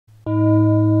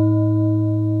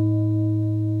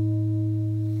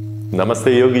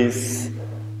Namaste yogis,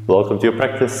 welcome to your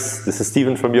practice. This is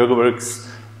Stephen from YogaWorks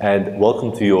and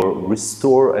welcome to your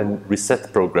Restore and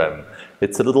Reset program.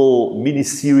 It's a little mini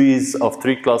series of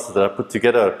 3 classes that I put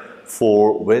together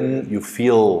for when you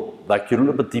feel like you're a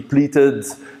little bit depleted,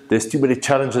 there's too many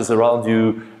challenges around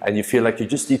you and you feel like you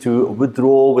just need to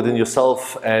withdraw within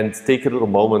yourself and take a little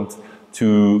moment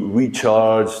to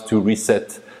recharge, to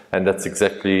reset. And that's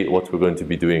exactly what we're going to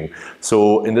be doing.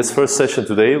 So in this first session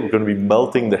today, we're going to be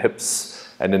melting the hips,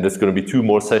 and then there's going to be 2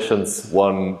 more sessions,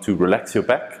 one to relax your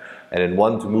back, and then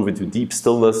one to move into deep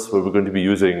stillness, where we're going to be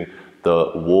using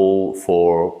the wall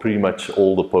for pretty much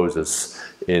all the poses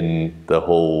in the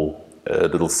whole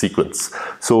little sequence.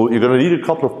 So you're going to need a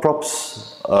couple of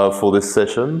props for this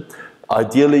session.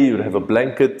 Ideally, you'd have a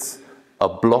blanket, a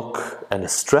block, and a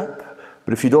strap.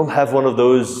 But if you don't have one of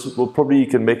those, well, probably you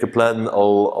can make a plan.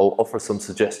 I'll offer some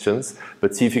suggestions,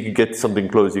 but see if you can get something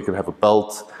close. You can have a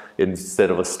belt instead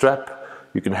of a strap.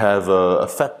 You can have a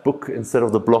fat book instead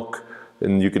of the block,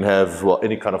 and you can have, well,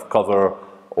 any kind of cover,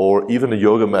 or even a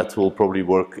yoga mat will probably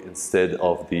work instead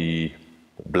of the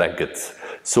blanket.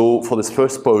 So for this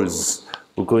first pose,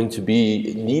 we're going to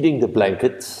be kneading the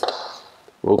blanket.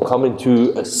 We'll come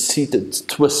into a seated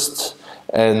twist,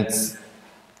 and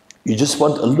you just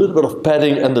want a little bit of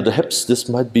padding under the hips. This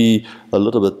might be a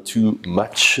little bit too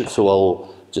much, so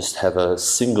I'll just have a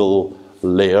single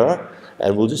layer,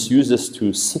 and we'll just use this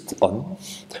to sit on.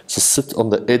 So sit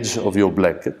on the edge of your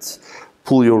blanket,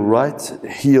 pull your right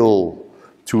heel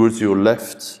towards your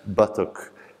left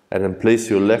buttock, and then place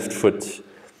your left foot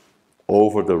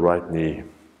over the right knee.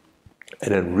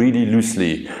 And then really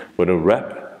loosely, we're going to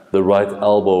wrap the right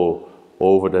elbow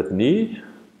over that knee,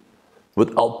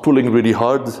 without pulling really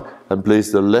hard, and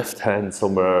place the left hand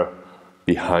somewhere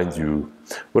behind you.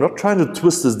 We're not trying to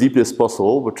twist as deeply as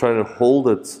possible, we're trying to hold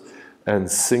it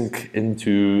and sink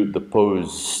into the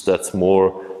pose. That's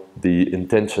more the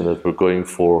intention that we're going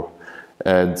for.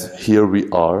 And here we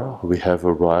are, we have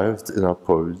arrived in our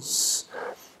pose.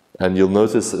 And you'll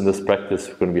notice in this practice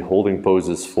we're going to be holding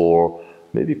poses for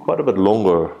maybe quite a bit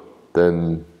longer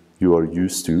than you are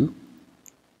used to.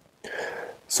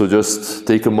 So just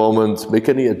take a moment, make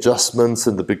any adjustments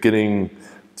in the beginning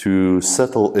to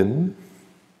settle in,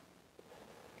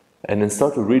 and then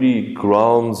start to really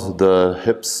ground the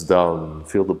hips down.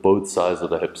 Feel the both sides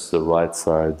of the hips, the right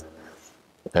side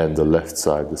and the left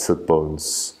side, the sit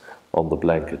bones on the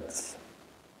blanket.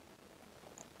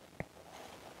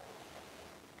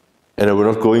 And we're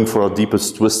not going for our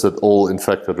deepest twist at all. In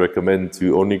fact, I'd recommend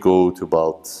to only go to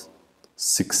about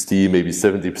 60, maybe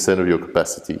 70% of your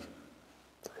capacity.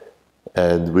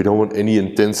 And we don't want any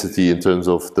intensity in terms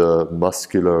of the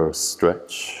muscular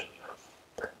stretch.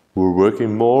 We're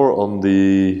working more on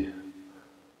the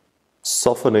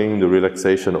softening, the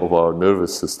relaxation of our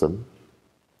nervous system.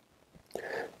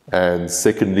 And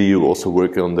secondly, we're also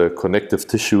working on the connective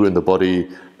tissue in the body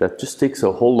that just takes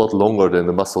a whole lot longer than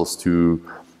the muscles to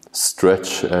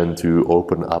stretch and to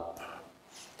open up.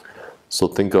 So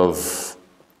think of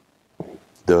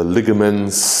the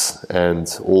ligaments and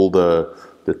all the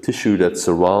tissue that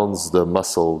surrounds the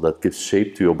muscle that gives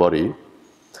shape to your body,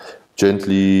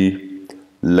 gently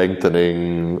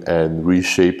lengthening and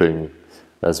reshaping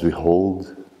as we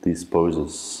hold these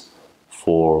poses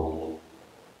for,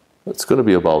 it's going to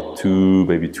be about 2,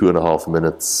 maybe 2.5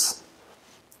 minutes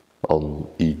on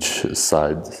each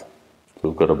side.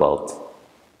 We've got about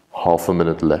half a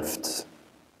minute left.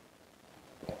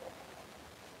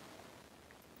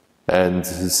 And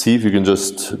see if you can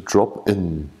just drop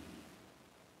in.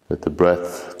 Let the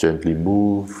breath gently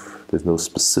move. There's no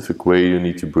specific way you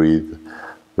need to breathe,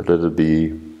 but let it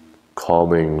be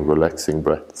calming, relaxing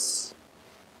breaths.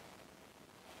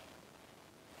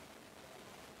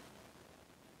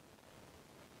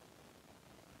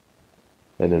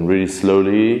 And then really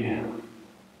slowly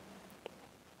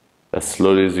as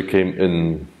you came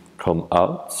in, come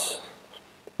out.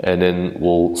 And then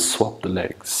we'll swap the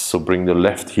legs. So bring the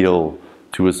left heel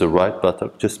towards the right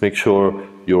buttock. Just make sure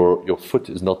your foot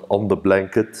is not on the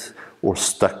blanket or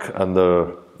stuck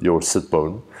under your sit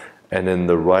bone. And then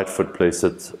the right foot, place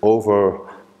it over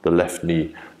the left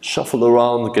knee. Shuffle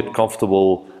around, get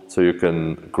comfortable so you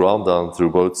can ground down through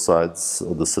both sides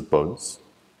of the sit bones.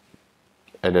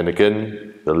 And then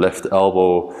again, the left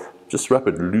elbow, just wrap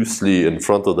it loosely in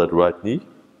front of that right knee.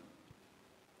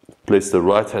 Place the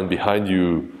right hand behind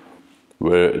you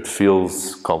where it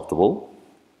feels comfortable.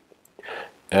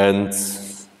 And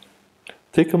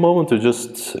take a moment to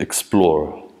just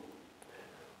explore.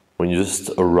 When you just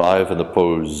arrive in the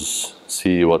pose,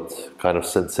 see what kind of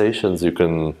sensations you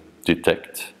can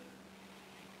detect.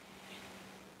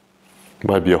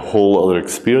 Might be a whole other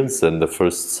experience than the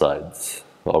first side.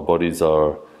 Our bodies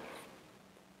are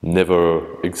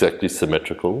never exactly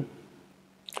symmetrical,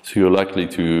 so you're likely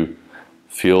to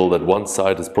feel that one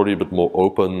side is probably a bit more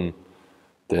open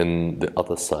than the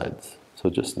other side. So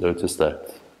just notice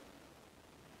that.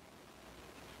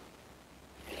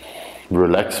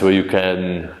 Relax where you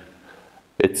can.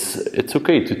 It's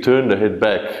okay to turn the head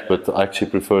back, but I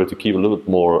actually prefer to keep a little bit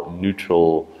more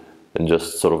neutral and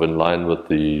just sort of in line with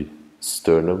the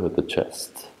sternum, with the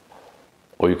chest.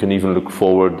 Or you can even look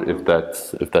forward if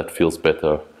that feels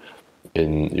better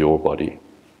in your body.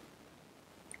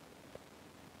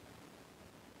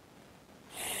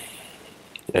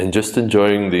 And just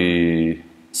enjoying the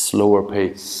slower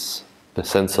pace, the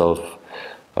sense of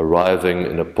arriving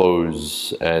in a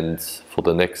pose, and for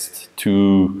the next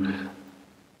 2,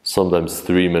 sometimes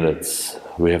 3 minutes,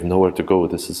 we have nowhere to go.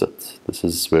 This is it. This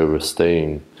is where we're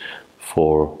staying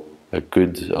for a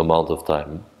good amount of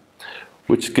time,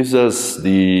 which gives us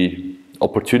the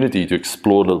opportunity to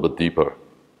explore a little bit deeper,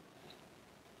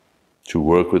 to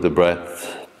work with the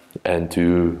breath, and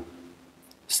to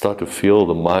start to feel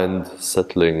the mind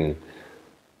settling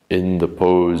in the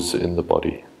pose, in the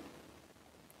body.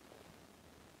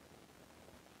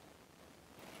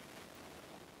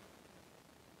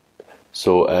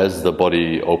 So as the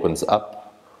body opens up,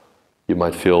 you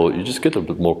might feel, you just get a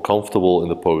bit more comfortable in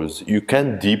the pose. You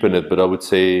can deepen it, but I would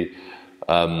say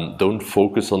don't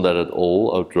focus on that at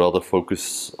all. I would rather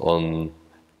focus on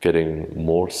getting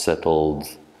more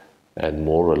settled and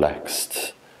more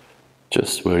relaxed,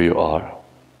 just where you are,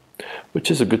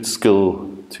 which is a good skill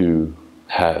to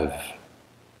have.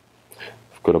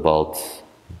 I've got about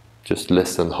just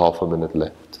less than half a minute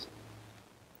left.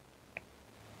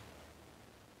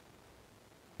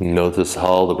 Notice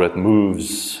how the breath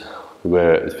moves,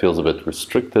 where it feels a bit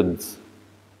restricted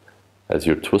as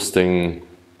you're twisting,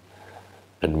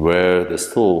 and where there's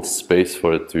still space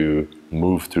for it to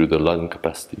move through the lung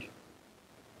capacity.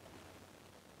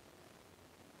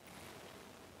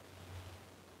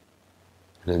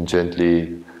 And then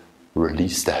gently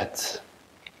release that.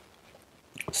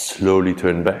 Slowly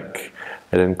turn back,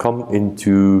 and then come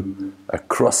into a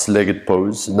cross-legged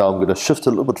pose. Now I'm going to shift a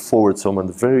little bit forward, so I'm on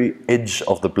the very edge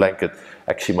of the blanket.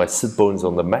 Actually, my sit bone's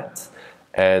on the mat,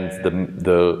 and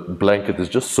the blanket is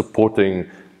just supporting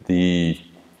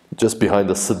just behind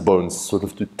the sit bones, sort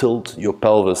of to tilt your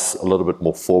pelvis a little bit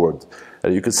more forward.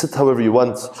 And you can sit however you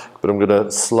want, but I'm going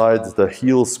to slide the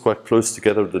heels quite close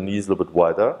together, the knees a little bit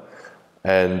wider,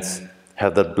 and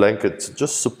have that blanket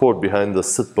just support behind the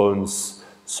sit bones,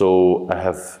 so I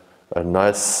have a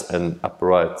nice and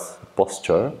upright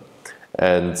posture.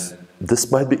 And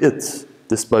this might be it.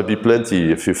 This might be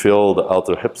plenty if you feel the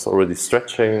outer hips already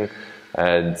stretching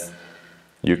and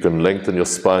you can lengthen your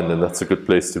spine, then that's a good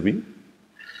place to be.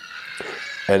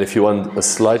 And if you want a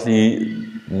slightly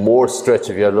more stretch,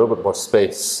 if you have a little bit more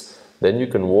space, then you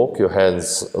can walk your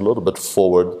hands a little bit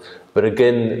forward. But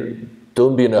again,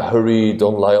 don't be in a hurry,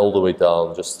 don't lie all the way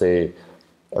down, just stay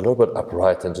a little bit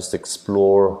upright and just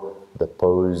explore the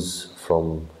pose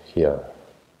from here.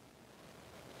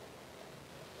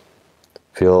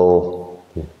 Feel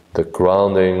the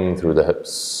grounding through the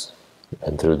hips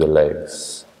and through the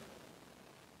legs.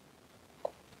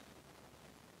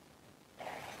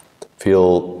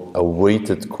 Feel a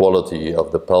weighted quality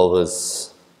of the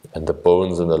pelvis and the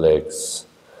bones in the legs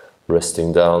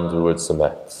resting down towards the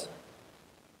mat.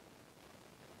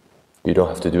 You don't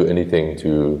have to do anything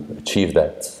to achieve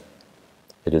that.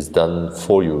 It is done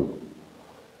for you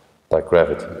by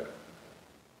gravity.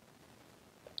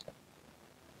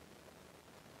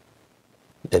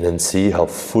 And then see how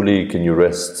fully can you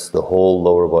rest the whole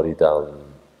lower body down.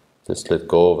 Just let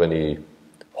go of any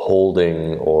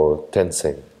holding or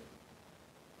tensing.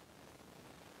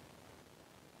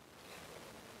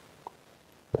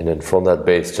 And then from that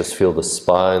base, just feel the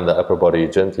spine, the upper body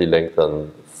gently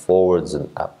lengthen forwards and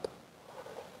up.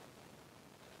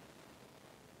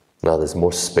 Now there's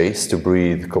more space to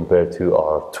breathe compared to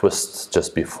our twist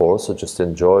just before, so just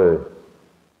enjoy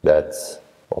that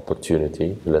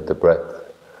opportunity. Let the breath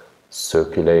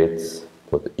circulate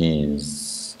with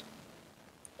ease.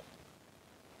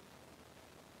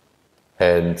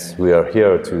 And we are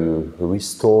here to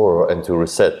restore and to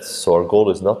reset. So our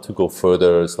goal is not to go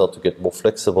further, it's not to get more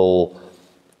flexible,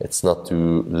 it's not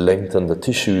to lengthen the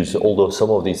tissues, although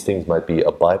some of these things might be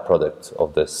a byproduct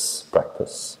of this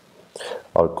practice.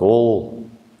 Our goal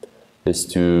is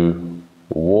to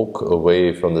walk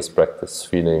away from this practice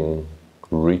feeling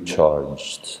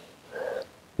recharged.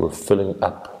 We're filling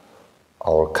up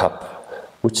our cup,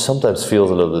 which sometimes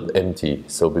feels a little bit empty.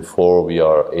 So before we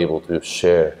are able to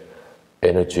share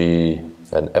energy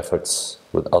and efforts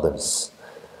with others,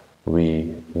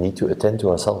 we need to attend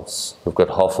to ourselves. We've got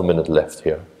half a minute left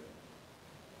here.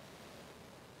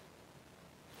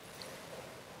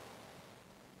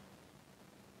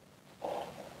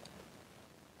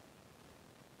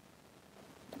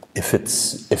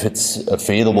 If it's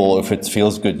available, if it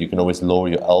feels good, you can always lower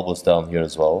your elbows down here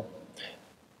as well.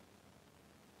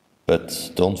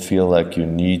 But don't feel like you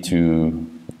need to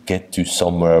get to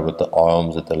somewhere with the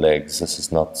arms and the legs. This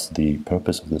is not the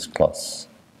purpose of this class.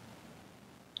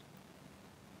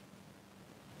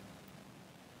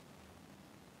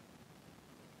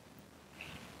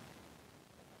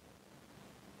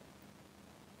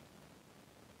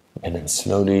 And then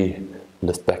slowly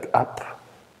lift back up.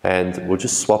 And we'll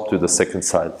just swap to the second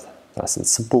side. Nice and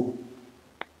simple.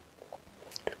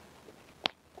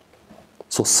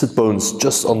 So sit bones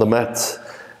just on the mat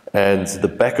and the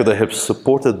back of the hips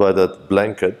supported by that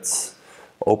blanket.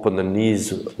 Open the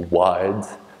knees wide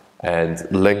and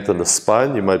lengthen the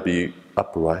spine. You might be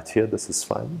upright here, this is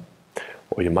fine.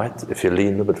 Or you might, if you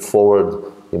lean a bit forward,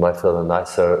 you might feel a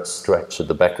nicer stretch at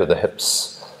the back of the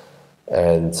hips.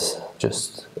 And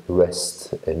just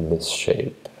rest in this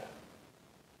shape.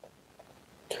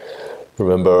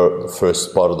 Remember, the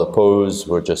first part of the pose,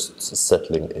 we're just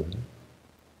settling in.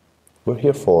 We're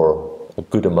here for a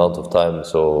good amount of time,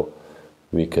 so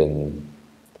we can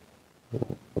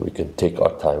take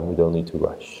our time. We don't need to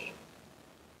rush.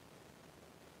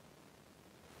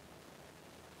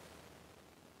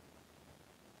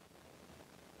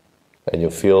 And you'll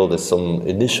feel there's some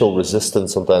initial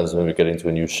resistance sometimes when we get into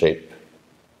a new shape.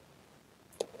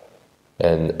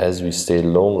 And as we stay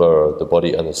longer, the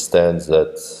body understands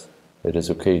that it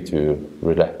is okay to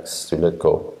relax, to let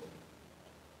go.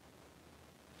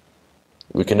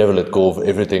 We can never let go of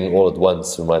everything all at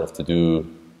once. We might have to do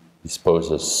these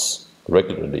poses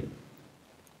regularly.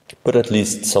 But at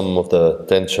least some of the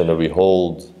tension that we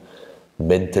hold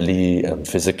mentally and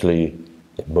physically,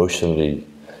 emotionally,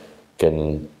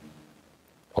 can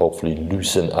hopefully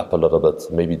loosen up a little bit,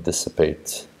 maybe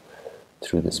dissipate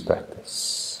through this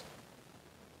practice.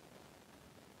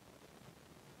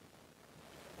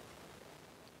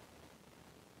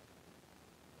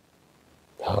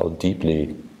 How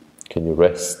deeply can you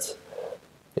rest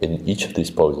in each of these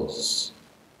poses?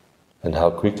 And how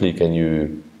quickly can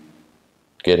you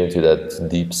get into that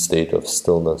deep state of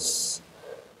stillness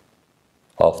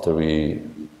after we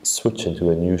switch into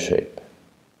a new shape?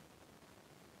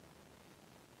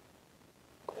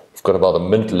 We've got about a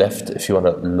minute left. If you want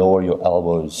to lower your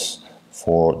elbows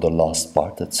for the last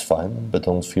part, that's fine, but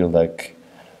don't feel like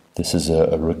this is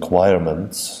a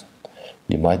requirement.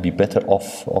 You might be better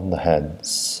off on the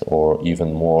hands or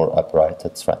even more upright,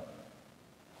 that's fine.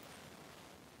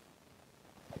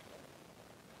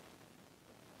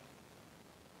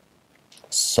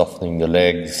 Softening the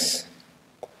legs,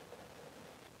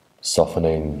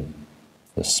 softening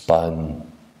the spine,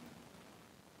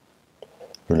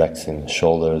 relaxing the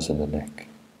shoulders and the neck.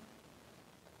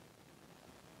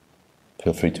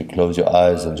 Feel free to close your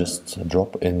eyes and just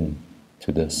drop in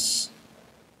to this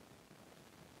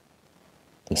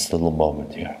little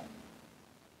moment here.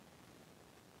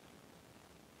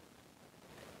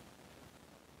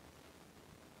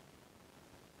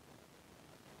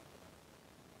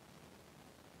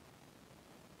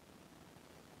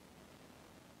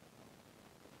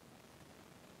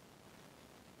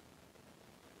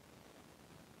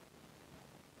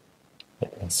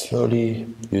 And slowly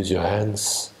use your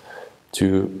hands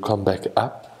to come back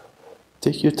up.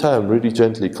 Take your time, really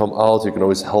gently come out. You can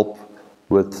always help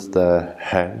with the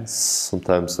hands.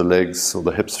 Sometimes the legs or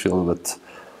the hips feel a bit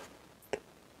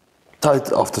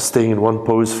tight after staying in one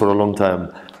pose for a long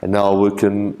time. And now we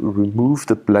can remove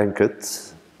the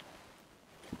blanket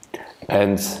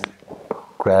and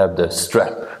grab the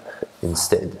strap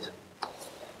instead.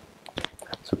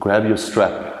 So grab your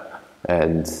strap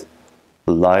and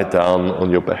lie down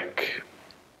on your back.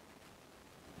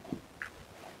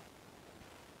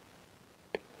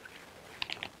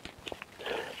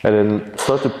 And then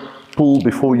start to pull,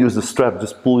 before you use the strap,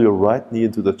 just pull your right knee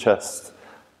into the chest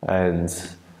and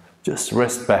just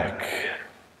rest back.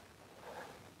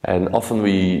 And often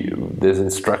there's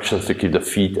instructions to keep the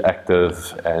feet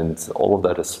active and all of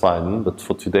that is fine, but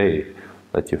for today,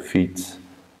 let your feet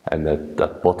and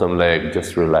that bottom leg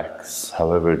just relax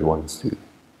however it wants to.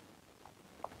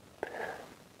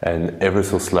 And ever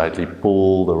so slightly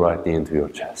pull the right knee into your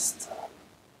chest.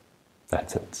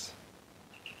 That's it.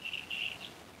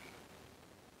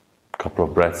 Couple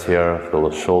of breaths here, feel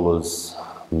the shoulders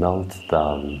melt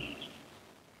down.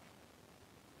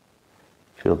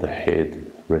 Feel the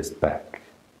head rest back.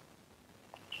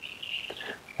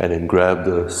 And then grab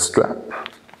the strap.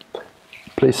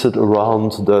 Place it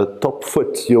around the top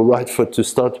foot, your right foot to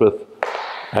start with.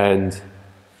 And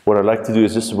what I like to do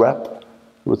is just wrap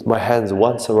with my hands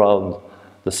once around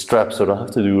the strap, so I don't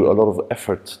have to do a lot of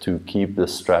effort to keep the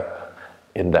strap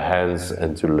in the hands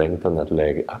and to lengthen that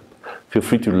leg up. Feel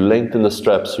free to lengthen the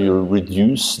strap so you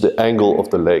reduce the angle of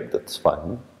the leg, that's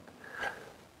fine.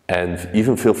 And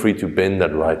even feel free to bend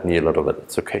that right knee a little bit,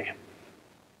 it's okay.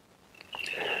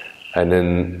 And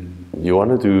then you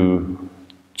want to do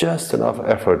just enough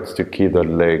effort to keep that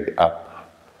leg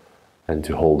up and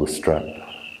to hold the strap,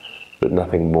 but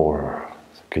nothing more.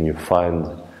 So can you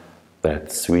find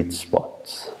that sweet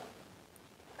spot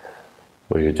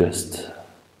where you're just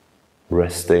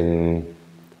resting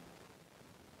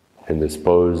in this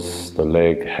pose, the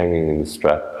leg hanging in the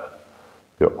strap,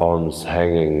 your arms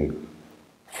hanging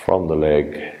from the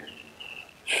leg,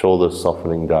 shoulders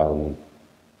softening down,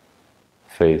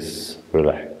 face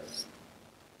relaxed.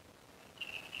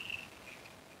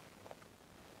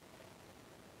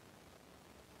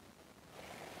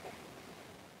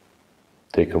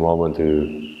 Take a moment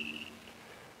to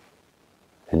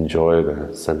enjoy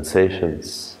the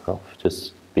sensations of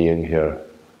just being here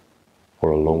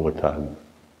for a longer time.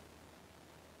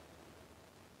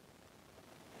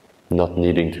 Not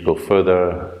needing to go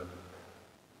further,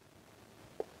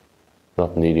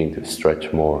 not needing to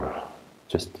stretch more,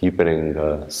 just deepening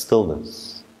the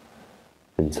stillness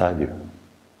inside you.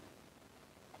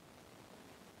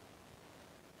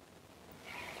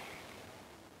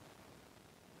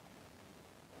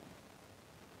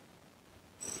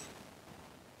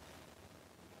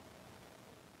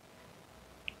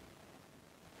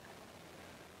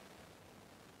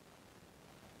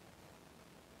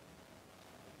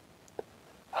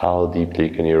 How deeply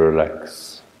can you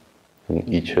relax in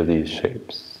each of these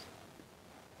shapes?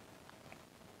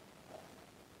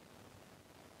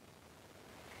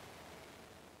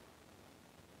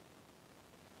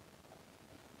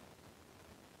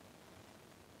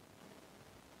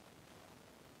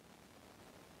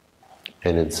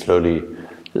 And then slowly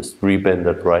just rebend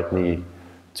that right knee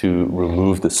to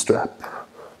remove the strap.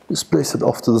 Just place it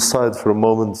off to the side for a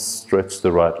moment, stretch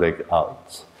the right leg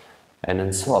out. And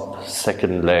then swap,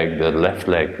 second leg, the left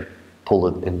leg, pull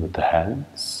it in with the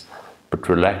hands, but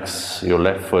relax your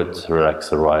left foot, relax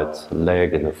the right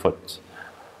leg and the foot.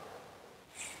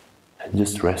 And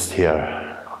just rest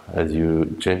here as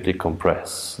you gently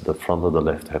compress the front of the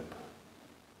left hip.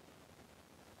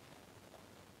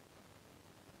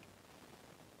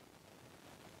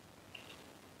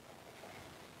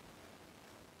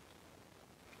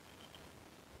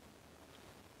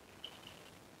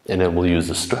 And then we'll use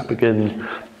the strap again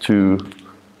to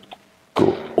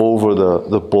go over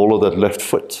the ball of that left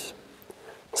foot.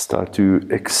 Start to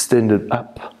extend it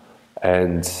up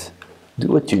and do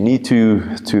what you need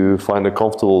to find a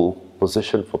comfortable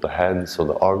position for the hands or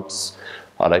the arms.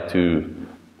 I like to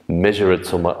measure it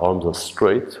so my arms are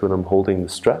straight when I'm holding the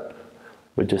strap,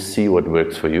 but just see what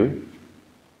works for you.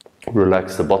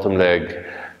 Relax the bottom leg.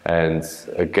 And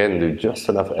again, do just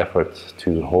enough effort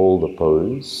to hold the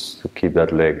pose, to keep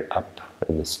that leg up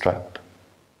in the strap,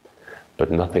 but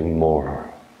nothing more.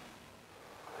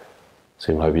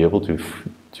 So you might be able to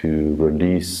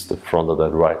release the front of that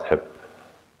right hip,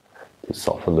 to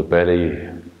soften the belly,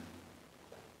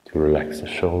 to relax the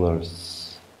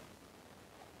shoulders,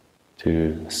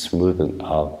 to smoothen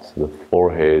out the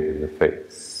forehead and the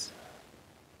face.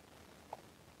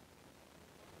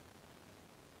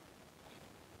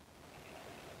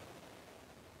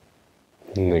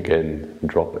 And again,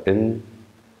 drop in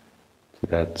to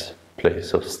that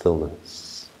place of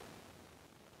stillness.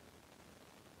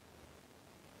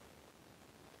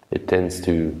 It tends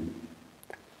to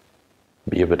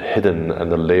be a bit hidden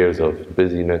under layers of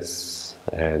busyness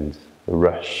and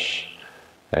rush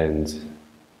and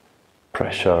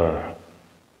pressure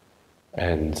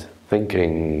and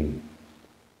thinking.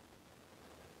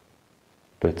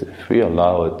 But if we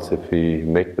allow it, if we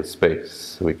make the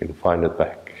space, we can find it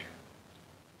back.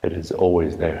 It is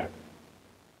always there.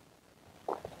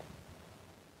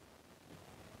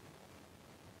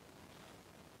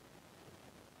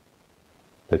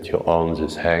 Let your arms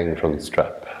just hang from the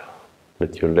strap.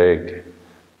 Let your leg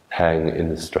hang in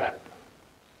the strap.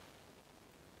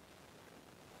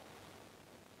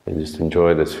 And just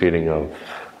enjoy this feeling of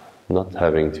not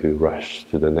having to rush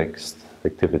to the next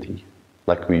activity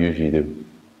like we usually do.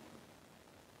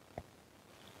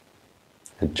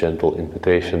 A gentle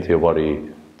invitation to your body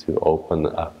to open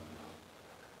up,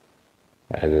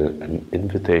 and an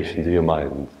invitation to your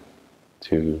mind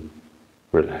to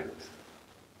relax.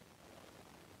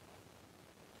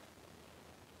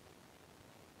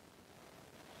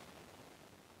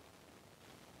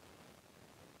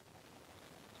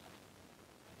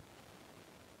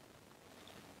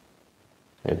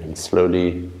 And then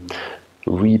slowly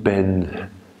rebend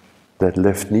that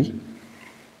left knee.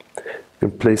 You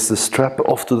can place the strap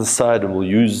off to the side and we'll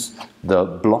use the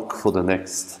block for the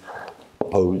next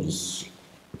pose.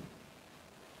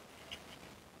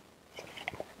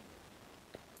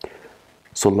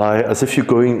 So lie as if you're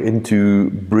going into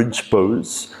bridge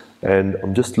pose, and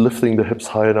I'm just lifting the hips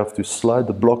high enough to slide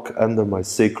the block under my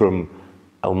sacrum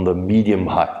on the medium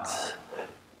height.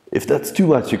 If that's too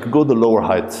much, you could go the lower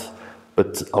height,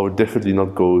 but I would definitely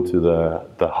not go to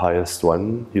the highest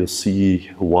one. You'll see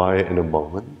why in a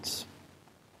moment.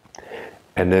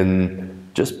 And then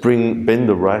just bend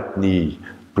the right knee,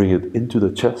 bring it into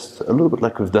the chest, a little bit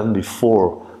like we've done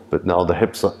before, but now the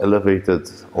hips are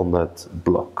elevated on that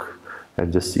block.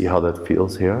 And just see how that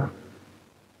feels here.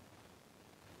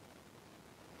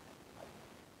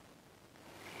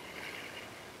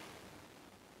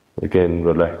 Again,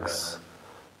 relax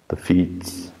the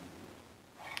feet,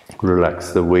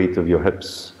 relax the weight of your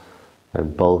hips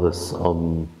and pelvis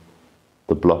on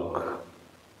the block.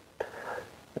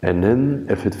 And then,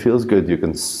 if it feels good, you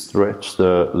can stretch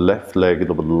the left leg a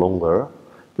little bit longer.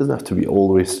 It doesn't have to be all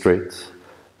the way straight.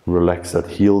 Relax that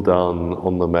heel down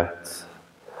on the mat.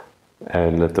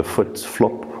 And let the foot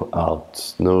flop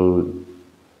out. No,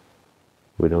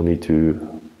 we don't need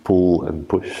to pull and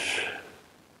push.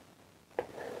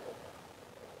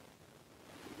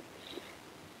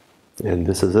 And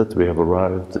this is it, we have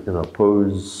arrived in our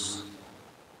pose.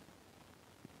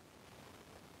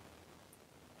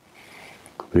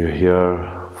 We're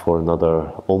here for another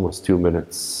almost 2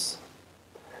 minutes.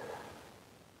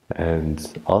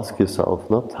 And ask yourself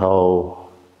not how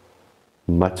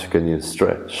much can you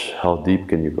stretch, how deep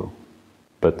can you go,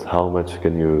 but how much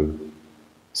can you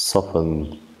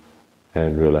soften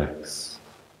and relax.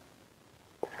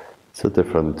 It's a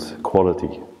different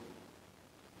quality.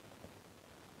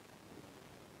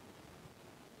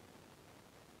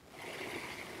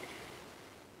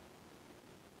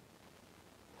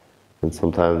 And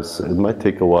sometimes it might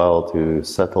take a while to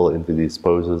settle into these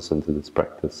poses, into this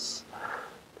practice.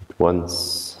 But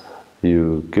once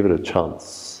you give it a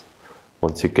chance,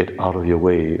 once you get out of your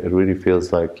way, it really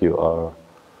feels like you are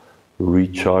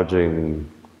recharging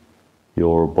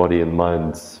your body and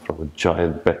mind from a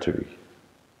giant battery,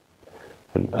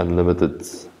 an unlimited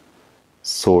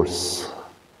source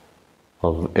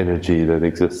of energy that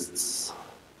exists.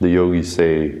 The yogis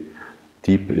say,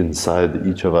 deep inside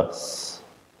each of us,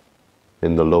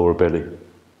 in the lower belly.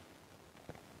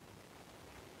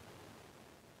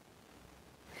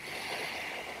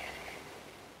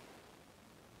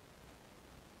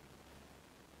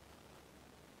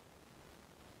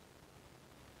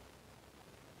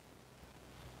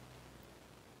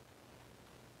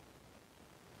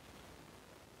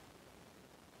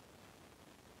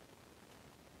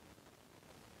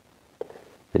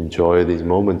 Enjoy these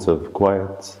moments of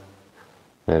quiet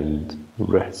and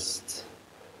rest.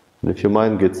 And if your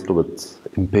mind gets a little bit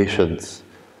impatient,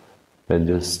 then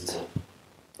just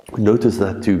notice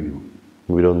that too.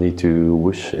 We don't need to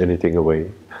wish anything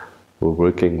away. We're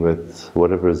working with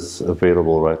whatever is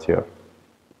available right here.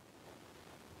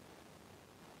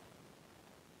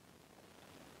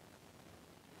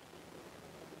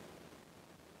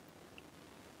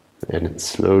 And then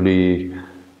slowly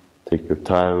take your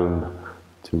time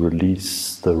to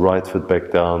release the right foot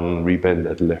back down, rebend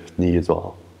that left knee as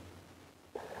well.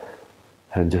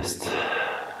 And just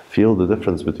feel the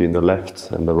difference between the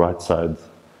left and the right side.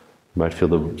 You might feel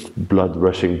the blood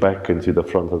rushing back into the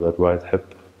front of that right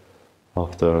hip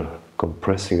after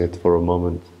compressing it for a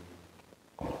moment.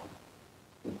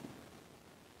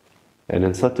 And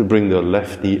then start to bring the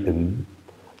left knee in.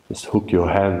 Just hook your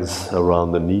hands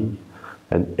around the knee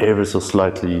and ever so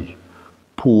slightly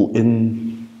pull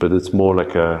in, but it's more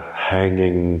like a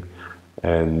hanging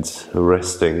and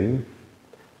resting.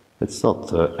 It's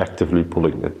not actively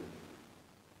pulling it.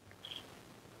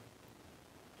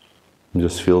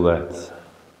 Just feel that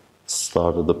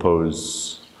start of the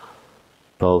pose,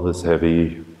 pelvis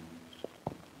heavy,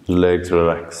 legs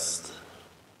relaxed,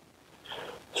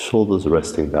 shoulders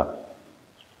resting down.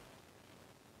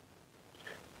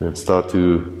 And start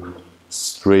to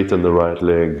straighten the right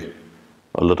leg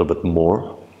a little bit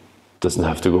more. Doesn't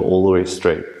have to go all the way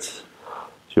straight.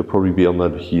 You'll probably be on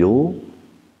that heel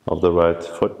of the right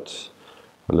foot.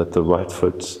 And let the right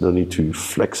foot, no need to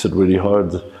flex it really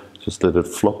hard. Just let it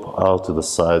flop out to the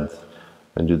side.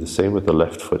 And do the same with the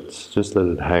left foot. Just let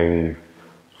it hang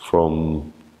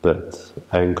from that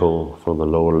ankle, from the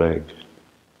lower leg.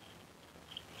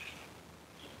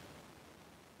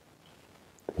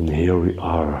 And here we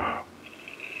are.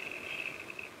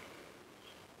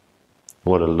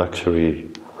 What a luxury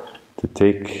to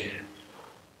take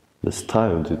this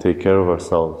time to take care of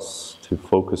ourselves, to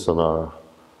focus on our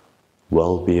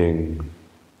well-being,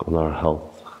 on our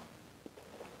health,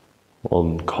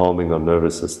 on calming our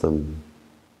nervous system.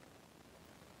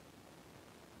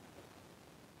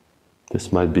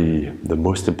 This might be the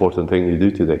most important thing you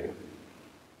do today.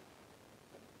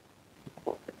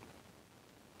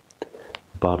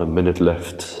 About a minute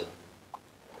left.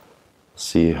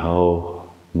 See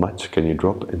how much can you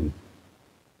drop in.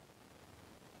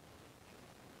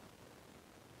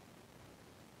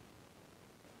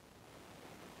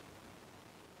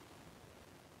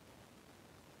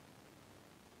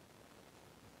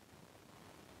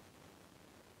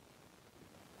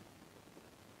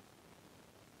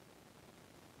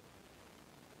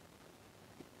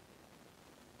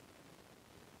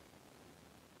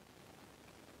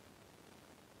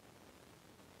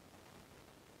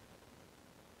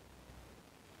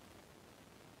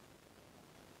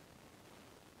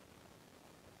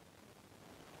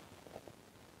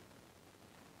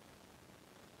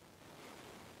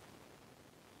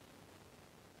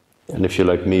 And if you're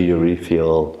like me, you really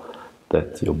feel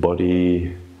that your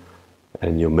body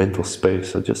and your mental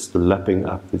space are just lapping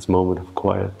up this moment of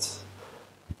quiet,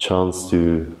 a chance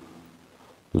to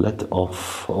let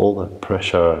off all that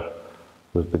pressure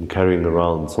we've been carrying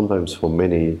around, sometimes for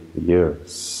many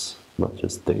years, not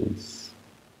just days.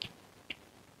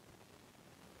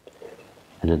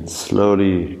 And then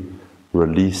slowly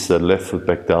release the left foot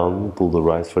back down, pull the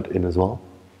right foot in as well.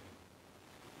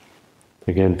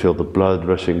 Again, feel the blood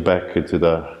rushing back into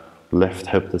the left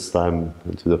hip this time,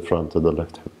 into the front of the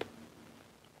left hip.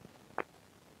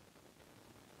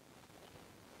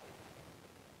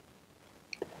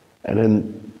 And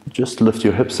then just lift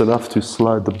your hips enough to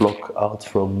slide the block out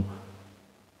from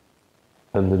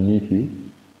underneath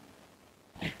you.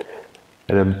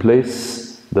 And then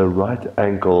place the right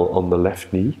ankle on the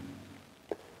left knee.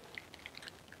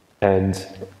 And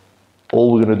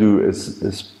all we're going to do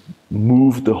is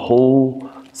move the whole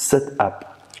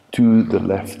setup to the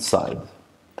left side.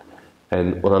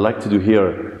 And what I like to do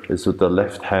here is with the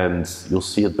left hand, you'll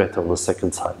see it better on the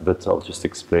second side, but I'll just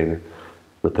explain it.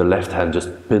 With the left hand, just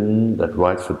pin that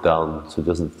right foot down so it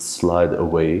doesn't slide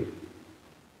away.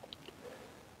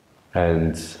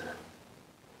 And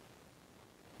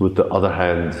with the other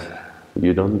hand,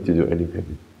 you don't need to do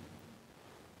anything.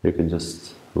 You can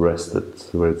just rest it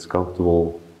where it's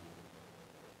comfortable.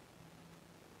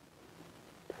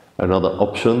 Another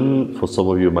option for some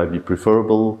of you might be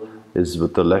preferable is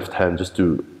with the left hand just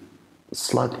to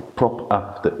slightly prop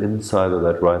up the inside of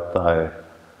that right thigh.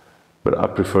 But I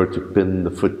prefer to pin the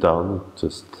foot down,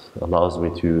 just allows me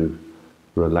to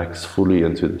relax fully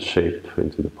into the shape,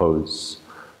 into the pose,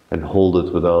 and hold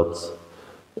it without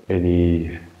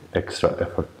any extra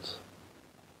effort.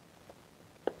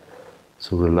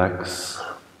 So relax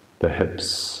the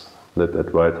hips, let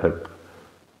that right hip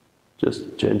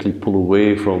just gently pull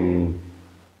away from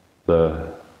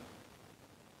the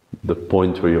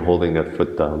point where you're holding that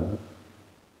foot down.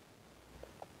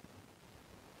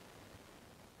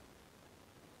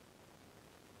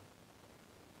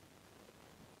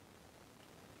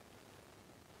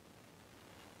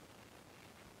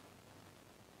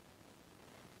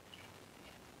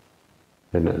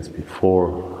 And as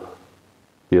before,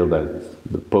 feel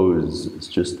that the pose is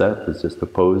just that, it's just a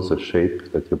pose, a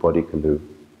shape that your body can do.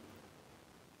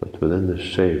 But within the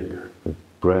shape, the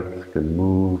breath can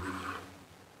move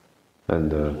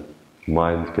and the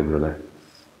mind can relax.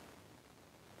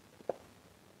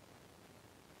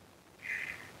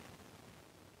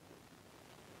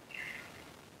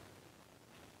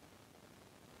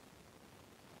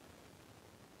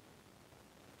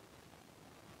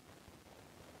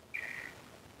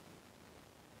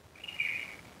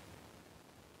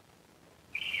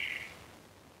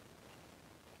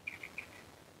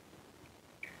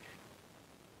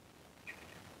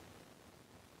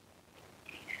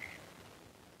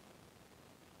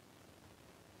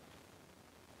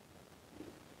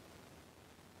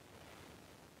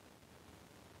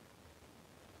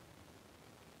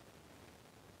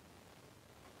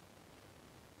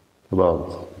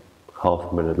 About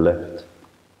half a minute left.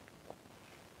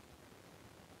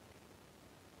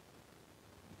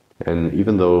 And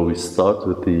even though we start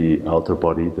with the outer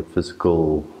body, the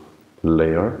physical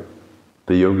layer,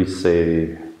 the yogis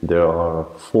say there are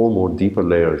 4 more deeper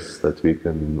layers that we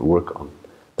can work on,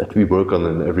 that we work on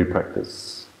in every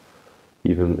practice,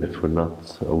 even if we're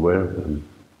not aware of them.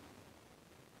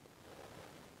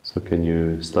 So can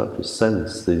you start to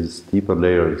sense these deeper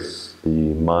layers,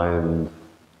 the mind,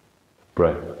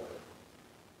 breath,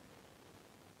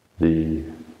 the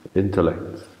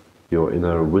intellect, your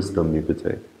inner wisdom, you could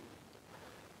say.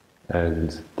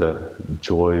 and the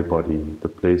joy body, the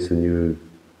place in you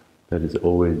that is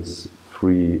always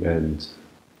free and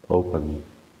open.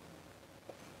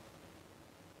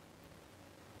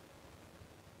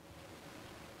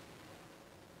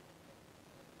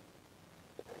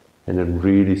 And then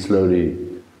really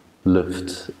slowly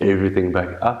lift everything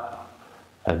back up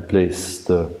and place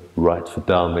the right foot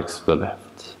down next to the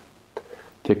left.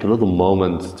 Take a little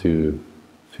moment to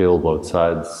feel both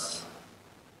sides.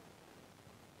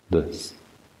 This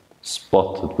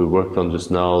spot that we worked on just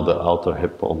now, the outer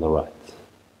hip on the right.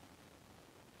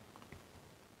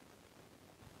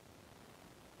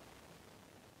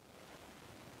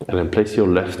 And then place your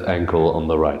left ankle on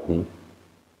the right knee.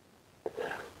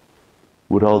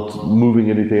 Without moving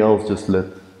anything else, just let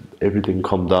everything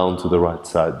come down to the right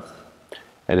side.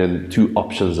 And then two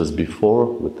options as before.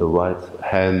 With the right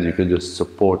hand, you can just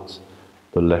support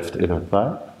the left inner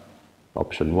thigh.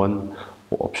 Option 1.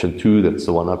 Or option 2, that's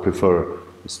the one I prefer,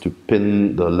 is to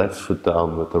pin the left foot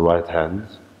down with the right hand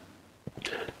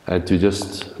and to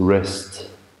just rest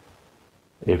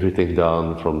everything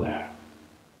down from there.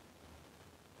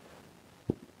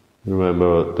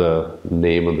 Remember, the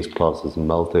name of this class is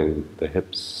melting the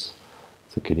hips.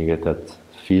 So can you get that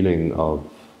feeling of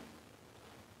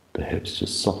the hips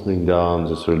just softening down,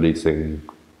 just releasing.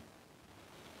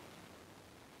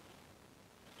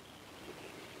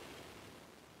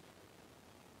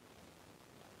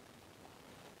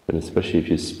 And especially if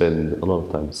you spend a lot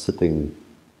of time sitting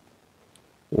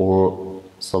or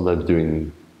sometimes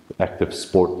doing active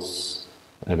sports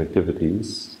and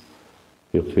activities,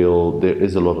 you'll feel there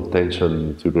is a lot of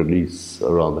tension to release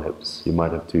around the hips. You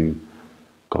might have to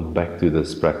come back to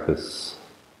this practice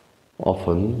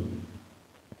often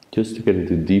just to get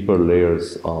into deeper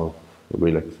layers of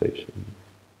relaxation.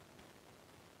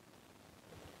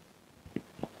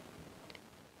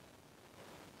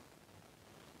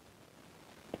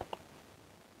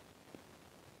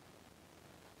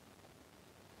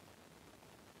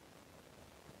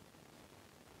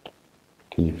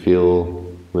 Can you feel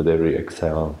with every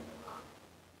exhale,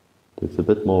 there's a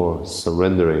bit more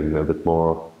surrendering, a bit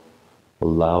more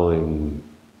allowing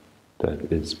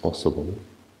that is possible.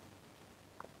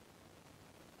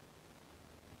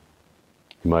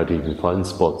 You might even find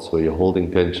spots where you're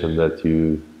holding tension that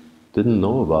you didn't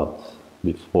know about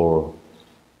before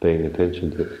paying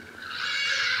attention to it.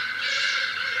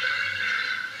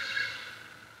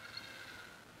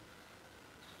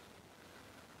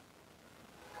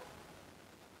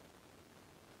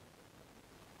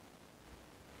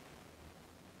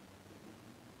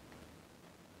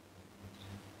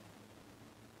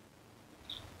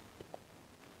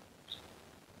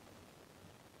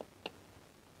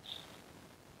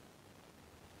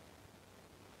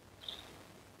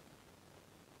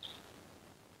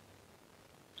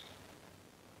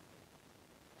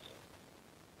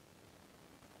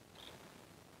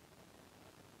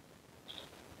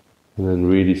 And then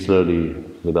really slowly,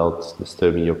 without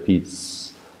disturbing your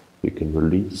peace, you can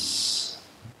release.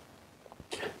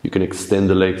 You can extend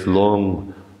the legs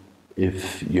long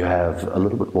if you have a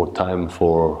little bit more time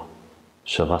for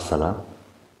Shavasana.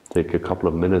 Take a couple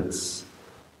of minutes,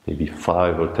 maybe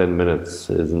 5 or 10 minutes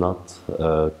is not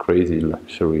a crazy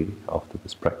luxury after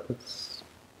this practice.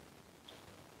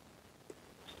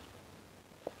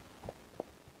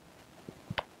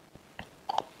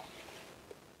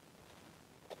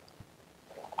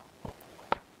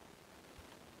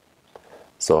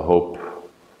 So I hope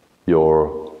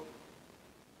your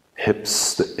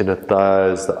hips, the inner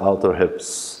thighs, the outer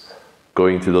hips,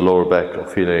 going to the lower back are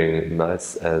feeling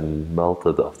nice and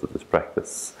melted after this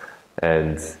practice.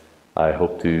 And I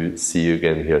hope to see you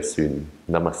again here soon.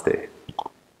 Namaste.